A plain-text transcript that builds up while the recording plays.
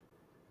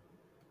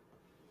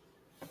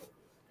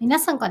皆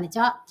さんこんにち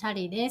は、チャー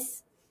リーで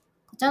す。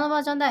こちらのバ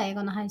ージョンでは英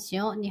語の配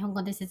信を日本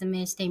語で説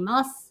明してい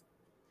ます。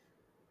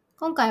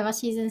今回は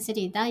シーズン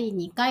3第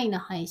2回の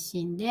配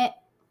信で、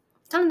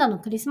カナダの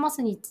クリスマ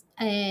スに、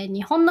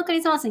日本のク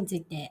リスマスにつ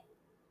いて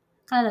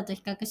カナダと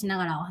比較しな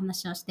がらお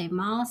話をしてい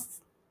ま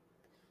す。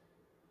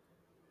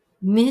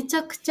めち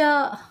ゃくち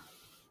ゃ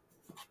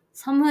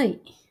寒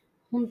い。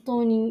本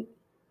当に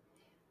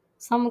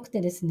寒く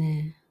てです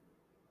ね。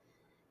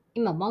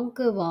今、バン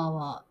クーバー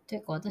は、とい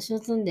うか私の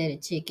住んでいる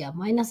地域は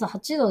マイナス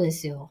8度で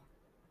すよ。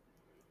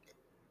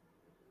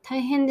大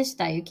変でし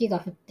た。雪が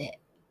降って。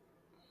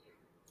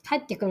帰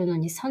ってくるの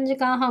に3時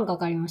間半か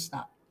かりまし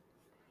た。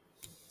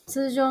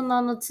通常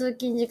の通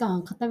勤時間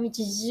は片道1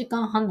時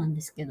間半なんで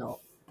すけ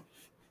ど、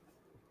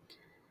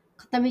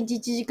片道1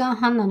時間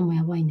半なのも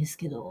やばいんです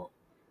けど、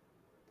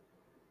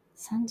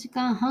3時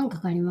間半か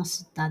かりま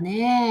した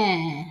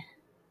ね。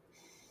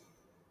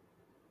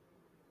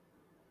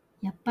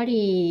やっぱ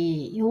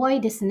り弱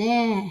いです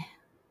ね。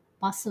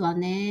バスは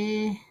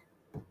ね。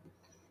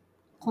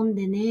混ん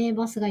でね、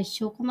バスが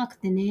一生来なく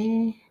て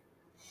ね。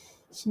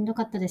しんど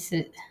かったで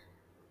す。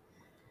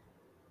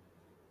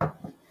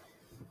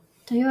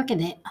というわけ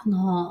で、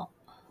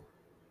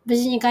無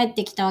事に帰っ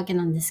てきたわけ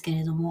なんですけ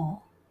れど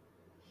も、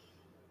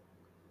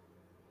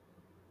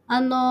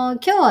今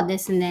日はで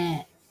す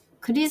ね、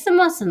クリス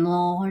マス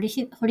のホリ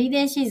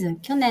デーシーズ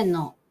ン、去年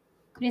の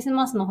クリス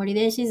マスのホリ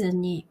デーシーズ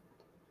ンに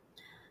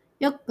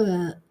よ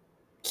く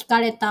聞か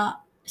れ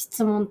た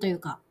質問という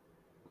か、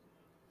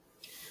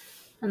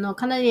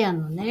カナディア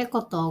ンのね、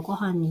ことご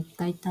飯に一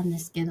回行ったんで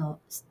すけど、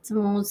質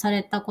問さ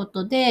れたこ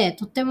とで、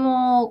とて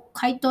も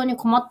回答に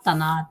困った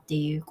なって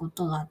いうこ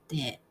とがあっ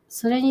て、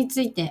それにつ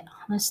いて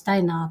話した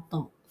いな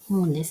と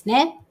思うんです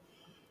ね。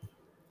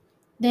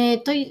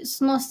で、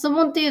その質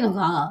問っていうの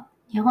が、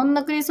日本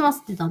のクリスマ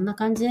スってどんな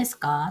感じです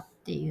か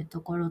っていうと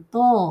ころ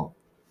と、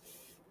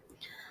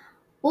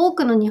多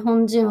くの日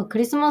本人はク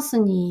リスマス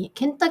に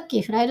ケンタッキ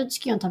ーフライドチ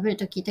キンを食べる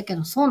と聞いたけ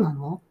どそうな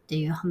のって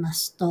いう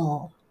話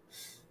と、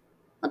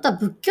あとは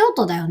仏教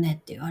徒だよね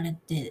って言われ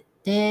て、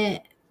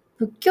で、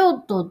仏教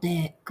徒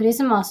でクリ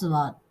スマス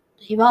は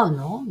祝う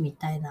のみ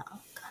たいな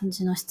感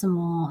じの質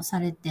問をさ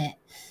れて、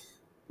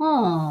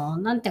も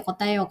うなんて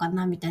答えようか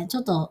なみたいなち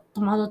ょっと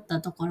戸惑った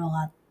ところ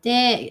があっ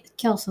て、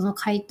今日その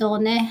回答を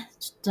ね、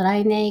ちょっと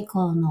来年以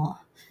降の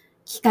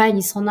機会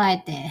に備え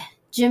て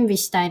準備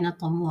したいな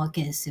と思うわ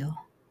けです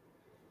よ。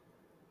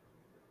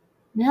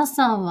皆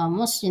さんは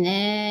もし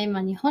ね、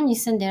今日本に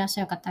住んでいらっし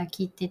ゃる方が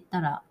聞いていっ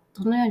たら、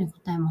どのように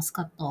答えます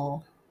か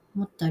と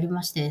思っており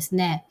ましてです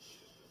ね。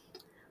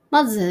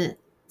まず、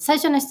最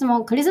初の質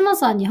問、クリスマ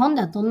スは日本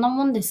ではどんな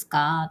もんです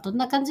か？どん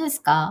な感じで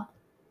すか？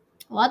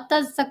 What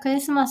does the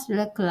Christmas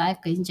look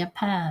like in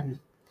Japan?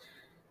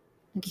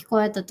 聞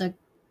かれ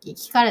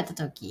た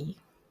とき。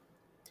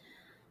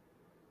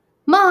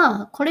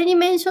まあ、これに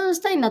メンションし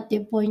たいなってい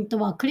うポイント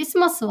は、クリス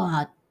マス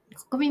は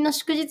国民の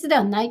祝日で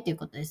はないという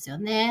ことですよ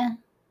ね。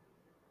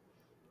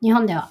日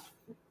本では。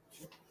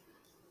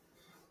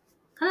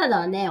カナダ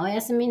はね、お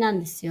休みなん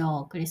です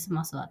よ、クリス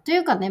マスは。とい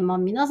うかね、まあ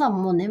皆さ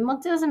んも年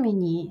末休み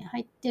に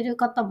入ってる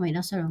方もいら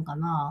っしゃるのか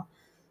な。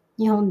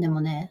日本で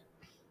もね。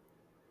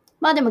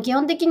まあでも基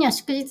本的には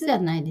祝日では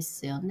ないで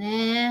すよ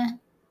ね。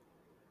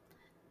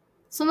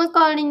その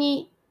代わり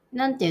に、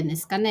なんて言うんで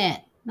すか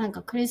ね。なん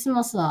かクリス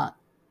マスは、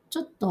ち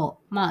ょっと、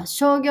まあ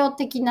商業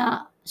的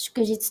な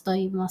祝日と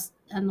言います。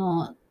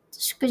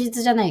祝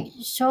日じゃない、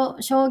商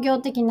業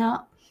的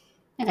な、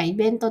なんかイ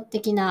ベント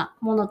的な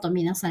ものと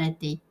みなされ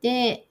てい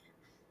て、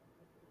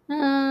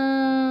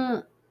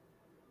ま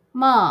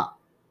あ、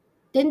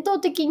伝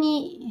統的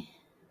に、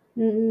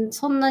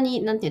そんな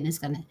に、なんて言うんです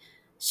かね、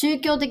宗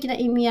教的な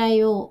意味合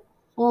いを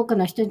多く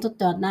の人にとっ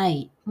ては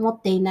持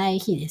っていない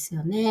日です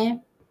よ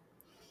ね。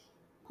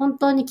本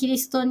当にキリ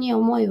ストに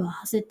思いを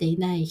馳せてい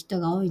ない人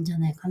が多いんじゃ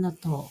ないかな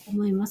と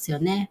思いますよ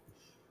ね。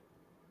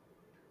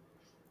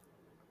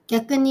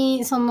逆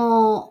に、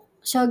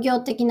商業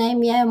的な意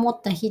味合いを持っ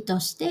た日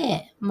とし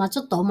て、まあち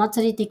ょっとお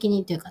祭り的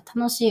にというか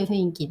楽しい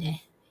雰囲気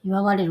で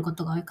祝われるこ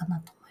とが多いかな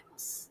と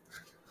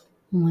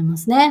思いま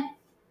すね。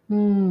う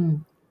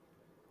ん。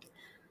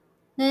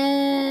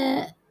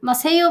で、まあ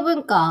西洋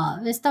文化、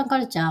ウェスタンカ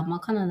ルチャー、まあ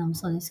カナダも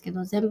そうですけ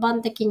ど、全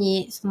般的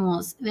にその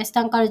ウェス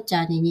タンカルチ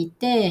ャーに似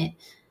て、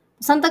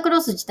サンタクロ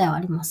ース自体はあ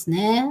ります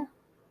ね。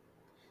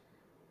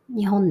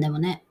日本でも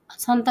ね。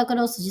サンタク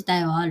ロース自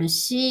体はある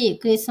し、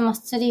クリスマ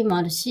スツリーも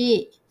ある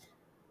し、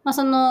まあ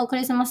そのク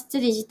リスマスツ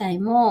リー自体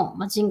も、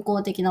まあ、人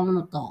工的なも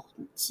のと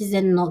自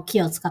然の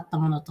木を使った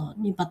ものと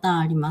2パターン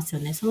あります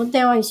よね。その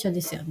点は一緒で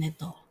すよね、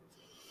と。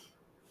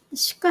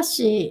しか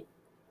し、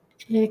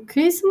ク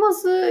リスマ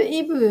ス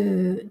イ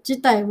ブ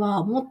自体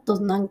はもっ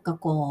となんか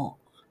こ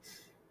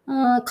う、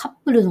カッ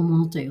プルのも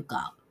のという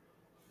か、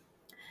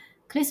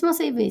クリスマ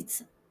スイブ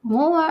is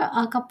more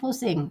a couple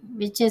thing,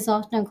 which is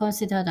often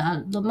considered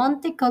a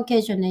romantic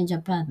occasion in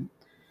Japan,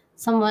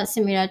 somewhat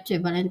similar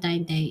to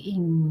Valentine's Day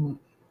in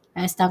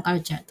Western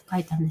culture と書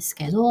いたんです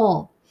け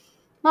ど、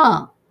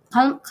ま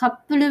あ、カッ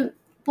プル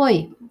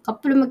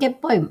向けっ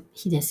ぽい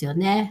日ですよ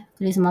ね。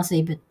クリスマス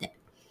イブって。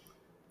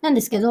なん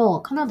ですけ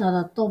ど、カナダ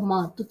だと、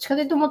どっちか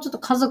というともうちょっと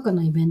家族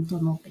のイベン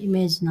トのイ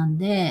メージなん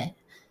で、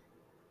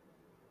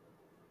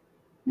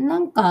な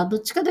んか、ど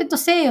っちかというと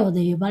西洋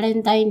でいうバレ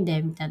ンタインデ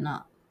ーみたい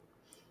な。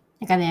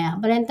なんかね、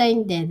バレンタイ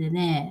ンデーで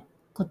ね、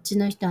こっち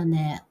の人は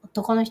ね、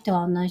男の人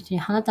は女の人に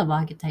花束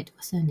あげたりと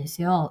かするんで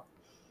すよ。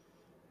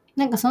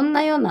なんかそん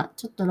なような、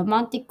ちょっとロ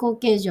マンティックオ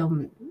ケージョ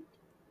ン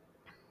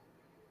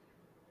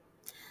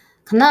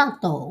かな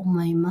と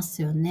思いま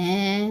すよ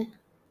ね。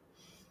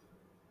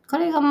こ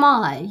れが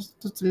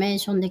一つメン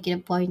ションできる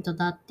ポイント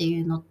だって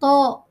いうの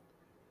と、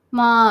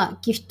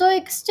ギフト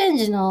エクスチェン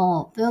ジ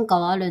の文化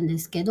はあるんで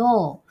すけ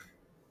ど、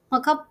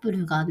カップ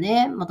ルが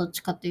ね、どっ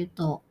ちかという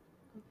と、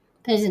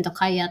プレゼント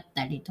買い合っ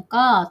たりと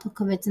か、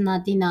特別な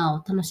ディ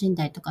ナーを楽しん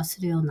だりとか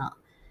するような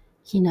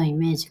日のイ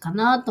メージか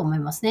なと思い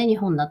ますね、日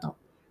本だと。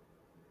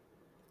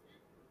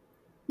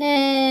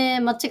で、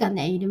街が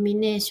ね、イルミ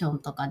ネーション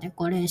とかデ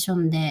コレーショ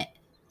ンで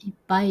いっ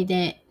ぱい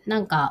で、な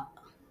んか、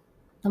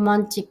ロマ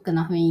ンチック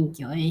な雰囲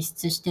気を演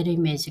出してるイ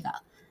メージ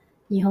が、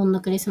日本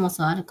のクリスマ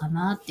スはあるか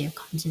なっていう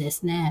感じで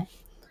すね。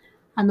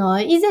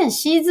以前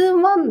シーズ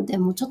ン1で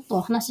もちょっと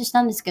お話しし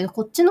たんですけど、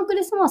こっちのク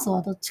リスマス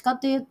はどっちか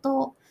という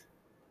と、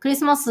クリ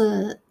スマ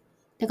ス、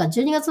てか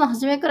12月の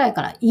初めくらい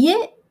から家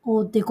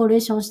をデコレー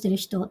ションしてる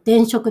人、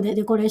電飾で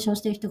デコレーション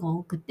してる人が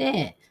多く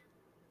て、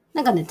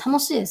なんかね、楽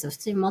しいですよ。普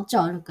通に街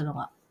を歩くの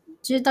が。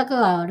住宅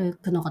街を歩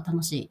くのが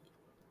楽しい。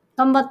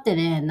頑張って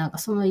ね、なんか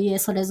その家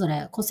それぞ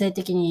れ個性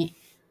的に、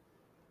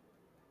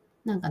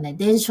なんかね、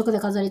電飾で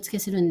飾り付け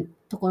する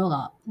ところ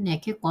がね、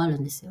結構ある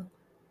んですよ。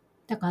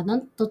だから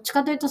どっち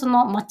かというとそ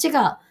の街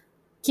が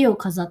木を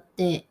飾っ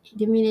てイ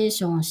ルミネー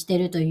ションをして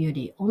るというよ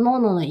り、各々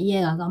の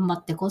家が頑張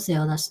って個性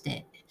を出し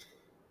て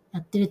や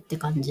ってるって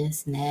感じで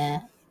す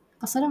ね。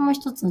それも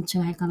一つの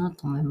違いかな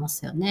と思いま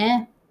すよ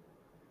ね。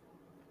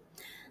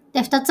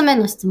で、二つ目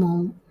の質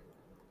問。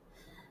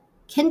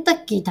ケンタ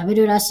ッキー食べ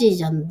るらしい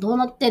じゃん。どう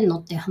なってんの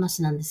っていう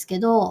話なんですけ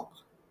ど、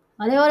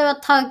我々は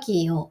ター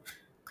キーを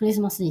クリ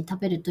スマスに食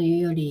べるという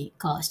より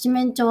か、七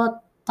面鳥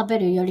は食べ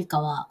るより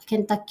かは、ケ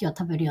ンタッキーは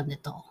食べるよね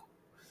と。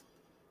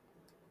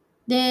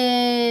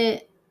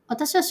で、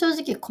私は正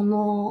直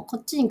こ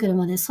っちに来る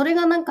まで、それ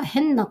がなんか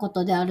変なこ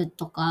とである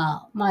と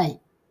か、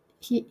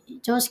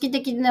常識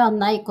的では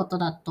ないこと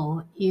だ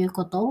という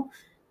こと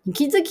に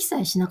気づきさ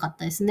えしなかっ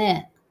たです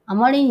ね。あ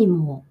まりに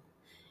も、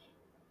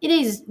It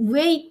is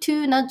way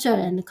too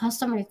natural and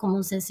customary common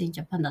sense in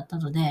Japan だった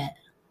ので、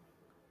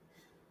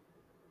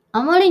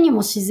あまりに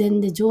も自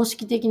然で常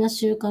識的な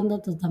習慣だ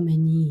ったため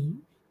に、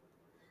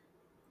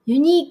ユ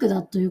ニーク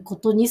だというこ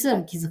とにす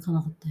ら気づか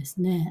なかったで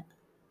すね。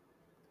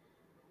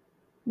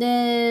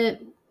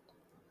で、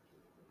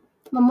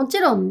もち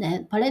ろん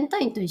ね、バレンタ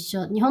インと一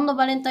緒、日本の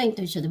バレンタイン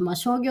と一緒で、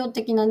商業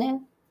的な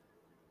ね、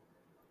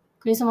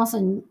クリスマ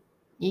ス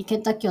にケ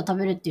ンタッキーを食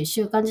べるっていう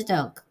習慣自体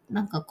は、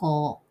なんか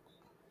こう、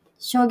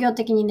商業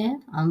的にね、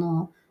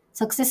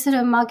サクセスす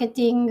るマーケ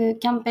ティング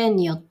キャンペーン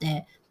によっ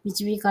て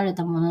導かれ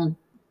たもの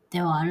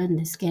ではあるん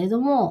ですけれ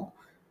ども、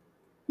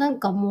なん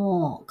か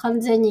もう完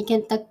全にケ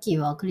ンタッキー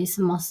はクリ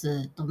スマ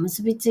スと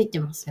結びついて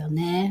ますよ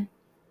ね。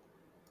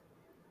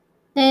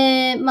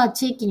で、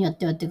地域によっ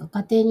てはっていう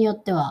か家庭によ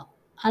っては、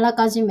あら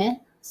かじ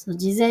め、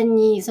事前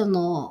に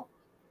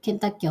ケン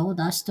タッキーをオー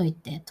ダーしとい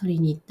て取り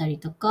に行ったり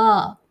と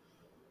か、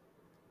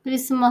クリ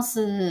スマ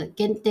ス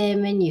限定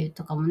メニュー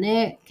とかも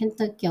ね、ケン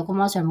タッキーはコ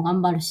マーシャルも頑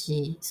張る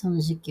し、そ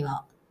の時期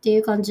は。ってい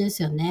う感じで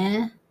すよ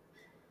ね。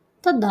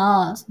た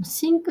だ、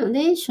シンク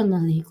レーショナ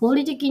ル合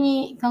理的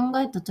に考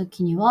えたと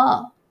きに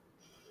は、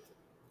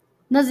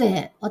な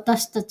ぜ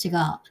私たち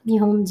が、日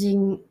本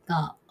人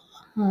が、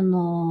こ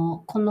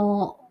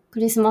のク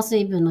リスマス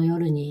イブの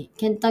夜に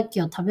ケンタッ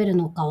キーを食べる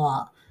のか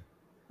は、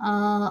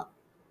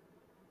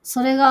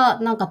それが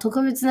なんか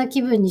特別な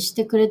気分にし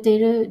てくれてい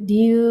る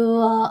理由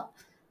は、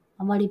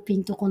あまりピ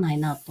ンとこない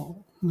なと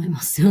思い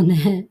ますよ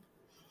ね。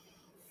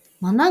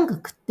なんか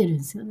食ってるん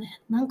ですよ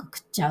ね。なんか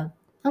食っちゃう。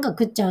なんか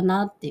食っちゃう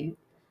なっていう。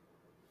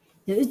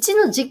でうち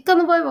の実家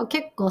の場合は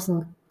結構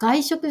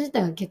外食自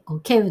体が結構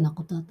稀有な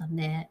ことだったん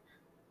で、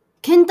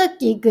ケンタッ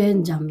キー行くえ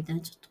んじゃんみたい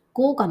な、ちょっと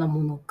豪華な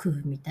ものを食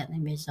うみたいなイ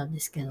メージなんで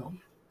すけど。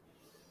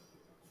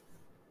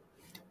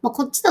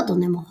こっちだと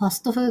ね、ファ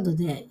ストフード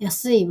で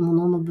安いも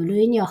のの部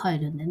類には入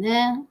るんで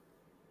ね。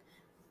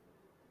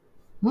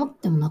持っ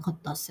てもなかっ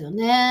たっすよ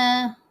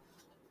ね。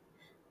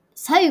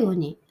最後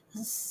に、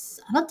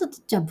あなたた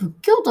ちは仏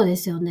教徒で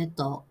すよね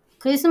と。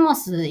クリスマ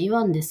ス言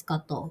わんですか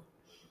と。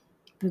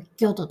仏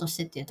教徒とし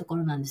てっていうとこ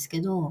ろなんですけ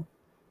ど、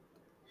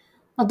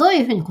どう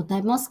いうふうに答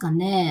えますか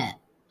ね。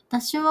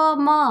私は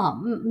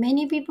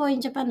many people in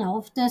Japan are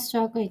often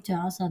struggling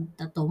to answer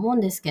だと思う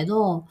んですけ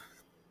ど、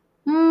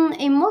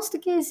in most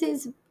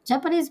cases,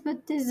 Japanese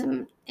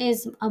Buddhism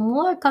is a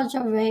more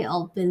cultural way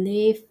of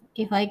belief,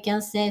 if I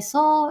can say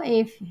so.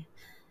 If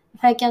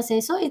I can say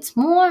so, it's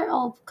more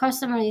of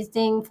customary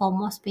thing for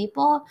most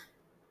people,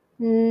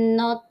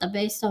 not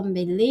based on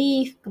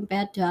belief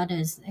compared to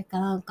others.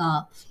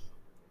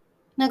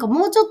 なんか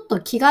もうちょっと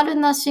気軽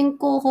な進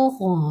行方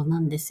法な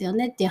んですよ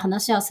ねっていう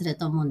話はする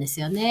と思うんです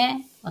よ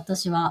ね。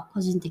私は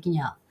個人的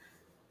には。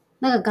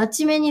なんかガ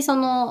チめに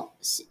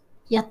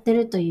やって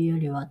るというよ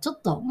りは、も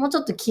うち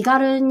ょっと気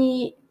軽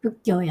に仏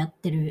教をやっ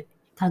てる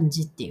感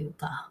じっていう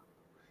か、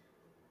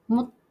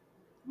も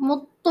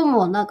っと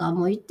もなんか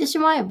もう言ってし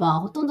まえば、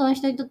ほとんどの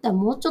人にとっては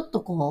もうちょっ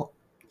と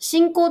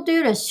信仰という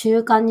よりは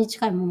習慣に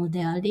近いもの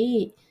であ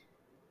り、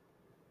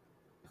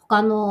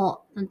他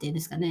の、なんていうん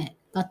ですかね、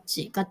ガ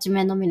チ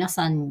めの皆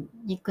さん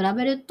に比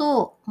べる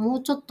と、も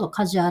うちょっと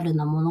カジュアル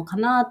なものか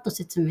なと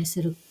説明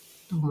する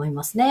と思い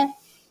ますね。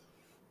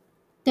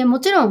で、も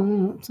ちろ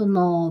ん、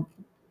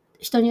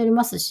人により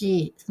ます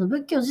し、その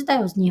仏教自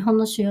体は日本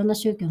の主要な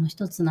宗教の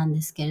一つなん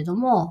ですけれど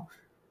も、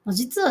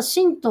実は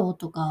神道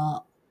と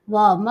か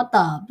はま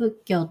た仏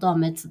教とは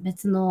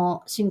別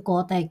の信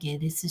仰体系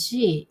です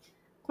し、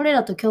これ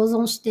らと共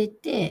存してい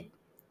て、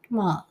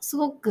す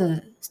ご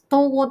く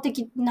統合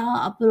的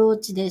なアプロー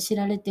チで知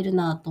られてる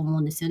なと思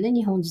うんですよね、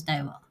日本自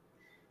体は。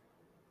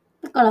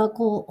だから、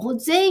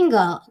全員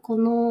が、各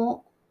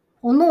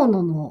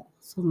々の、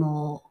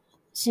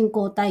信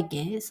仰体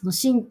系、その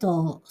神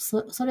道、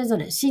それぞ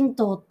れ神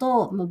道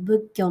と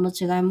仏教の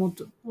違いも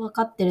分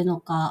かってるの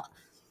か、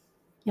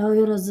八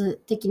百万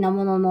的な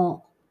もの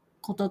の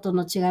ことと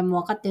の違いも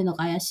分かってるの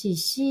か怪しい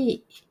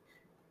し、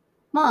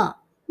な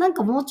ん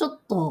かもうちょっ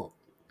と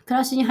暮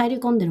らしに入り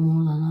込んでるも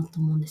のだなと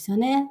思うんですよ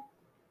ね。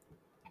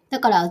だ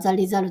から、as a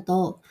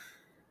result、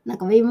なん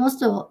か we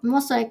most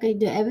likely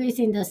do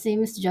everything that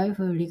seems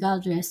joyful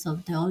regardless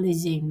of the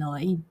origin or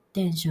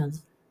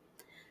intentions。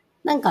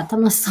なんか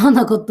楽しそう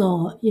なこと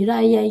を由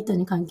来や意図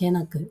に関係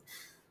なく、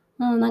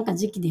なんか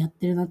時期でやっ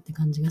てるなって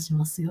感じがし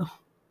ますよ。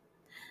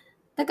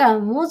だから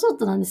もうちょっ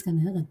となんですか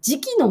ね、なんか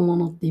時期のも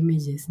のってイメー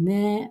ジです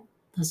ね。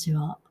私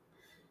は。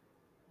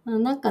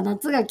なんか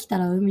夏が来た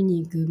ら海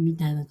に行くみ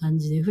たいな感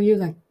じで、冬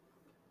が、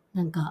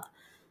なんか、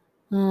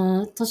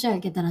年明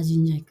けたら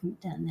神社行くみ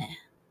たいなね。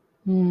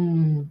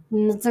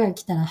夏が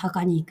来たら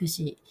墓に行く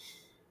し。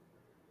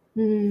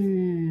も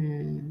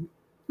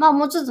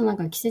うちょっとなん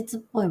か季節っ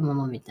ぽいも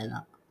のみたい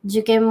な。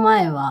受験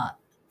前は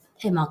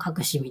絵馬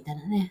隠しみたい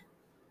なね。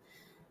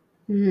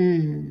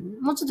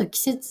もうちょっと季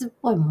節っ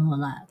ぽいもの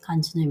な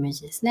感じのイメー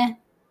ジですね。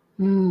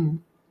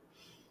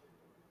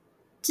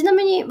ちな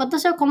みに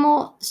私はこ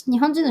の日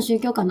本人の宗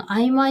教観の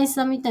曖昧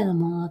さみたいな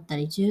ものだった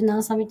り、柔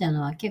軟さみたいな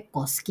のは結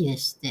構好きで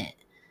して、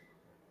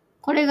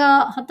これ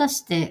が果た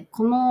して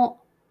こ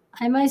の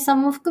曖昧さ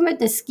も含め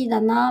て好き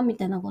だなみ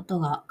たいなこと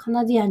がカ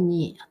ナディアン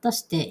に果た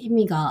して意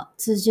味が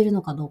通じる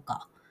のかどう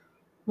か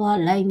は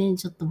来年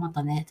ちょっとま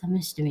たね、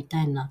試してみ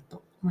たいな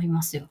と思い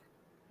ますよ。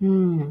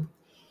今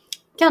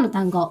日の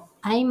単語、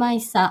曖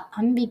昧さ、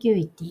アンビギュ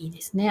イティ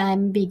ですね。ア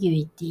ンビギュ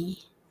イティ。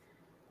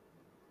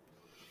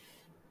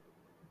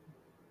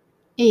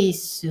いいっ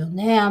すよ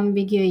ね、アン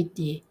ビギュイ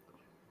ティ。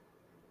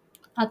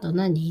あと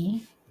なん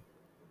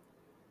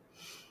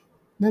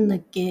だっ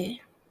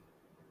け。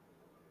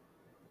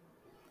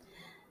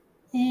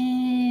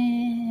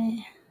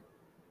in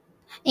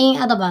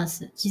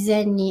advance、事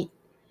前に。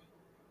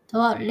と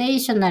は、レー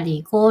ショナ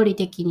リー、合理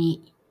的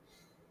に。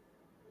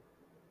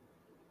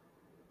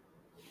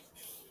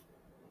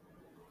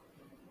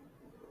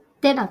っ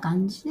てな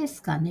感じで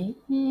すかね。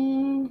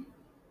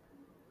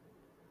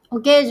オ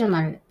ケージョ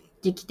ナル、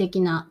時期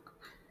的な。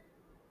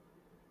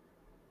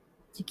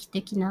時期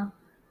的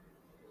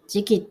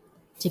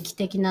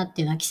なっ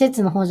ていうのは季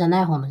節の方じゃ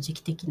ない方の時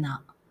期的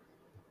な。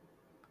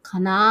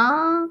か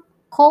なぁ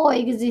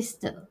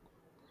 ?coexist。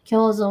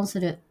共存す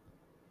る。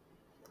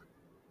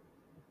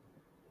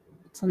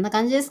そんな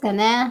感じですか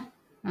ね。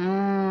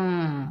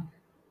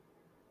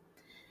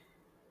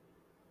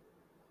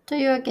と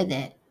いうわけ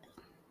で、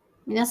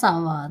皆さ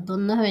んはど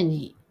んな風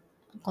に、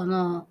こ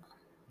の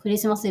クリ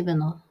スマスイブ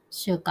の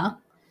習慣、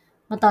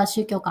または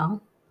宗教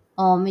観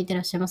を見て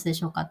らっしゃいますで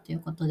しょうかという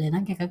ことで、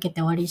何回かけて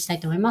終わりにしたい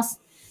と思います。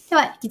で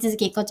は、引き続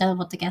き、こちらの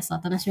ポッドキャストを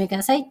お楽しみく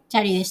ださい。チ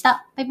ャーリーでし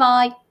た。バイ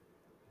バイ。